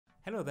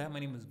Hello there, my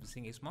name is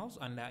Busing Ismails,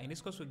 and in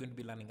this course we're going to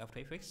be learning After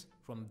Effects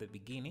from the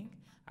beginning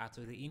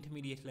to the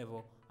intermediate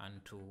level and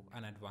to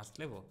an advanced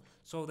level.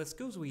 So the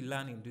skills we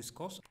learn in this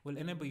course will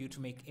enable you to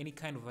make any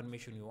kind of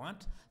animation you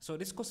want. So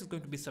this course is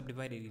going to be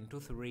subdivided into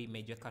three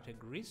major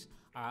categories.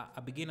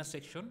 A beginner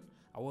section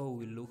where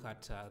we will look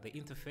at the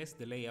interface,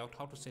 the layout,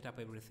 how to set up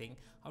everything,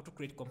 how to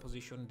create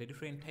composition, the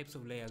different types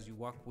of layers you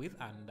work with,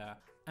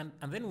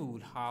 and then we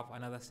will have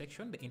another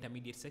section, the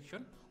intermediate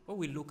section, where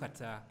we look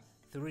at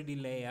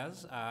 3D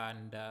layers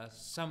and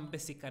some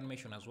basic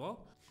animation as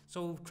well.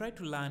 So we'll try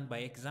to learn by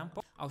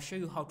example. I'll show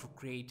you how to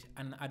create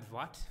an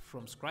advert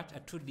from scratch, a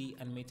 2D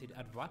animated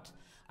advert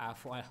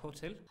for a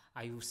hotel.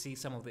 You'll see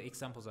some of the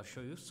examples I'll show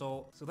you,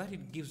 so that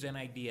it gives you an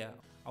idea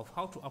of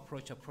how to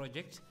approach a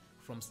project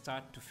from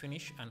start to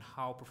finish and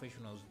how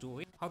professionals do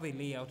it, how they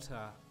lay out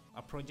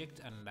a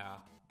project and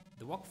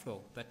the workflow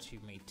that you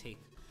may take.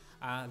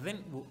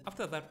 Then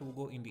after that we'll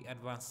go in the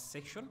advanced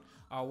section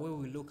where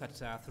we look at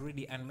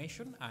 3D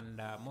animation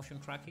and motion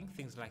tracking,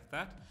 things like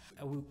that.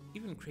 We'll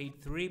even create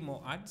 3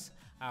 more ads.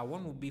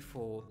 One will be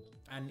for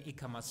an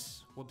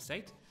e-commerce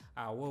website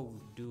where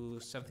we'll do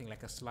something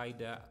like a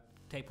slider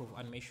type of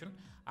animation.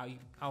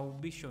 I'll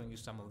be showing you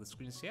some of the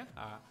screens here.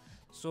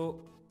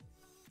 So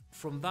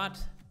from that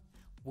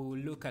we will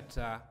look at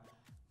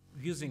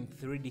using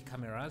 3D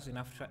cameras in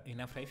After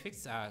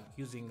Effects,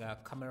 using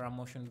camera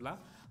motion blur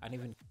and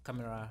even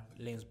camera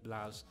lens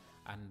blurs,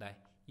 and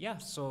yeah,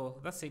 so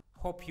that's it.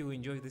 Hope you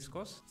enjoy this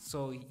course.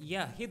 So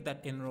yeah, hit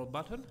that enroll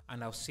button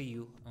and I'll see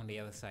you on the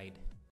other side.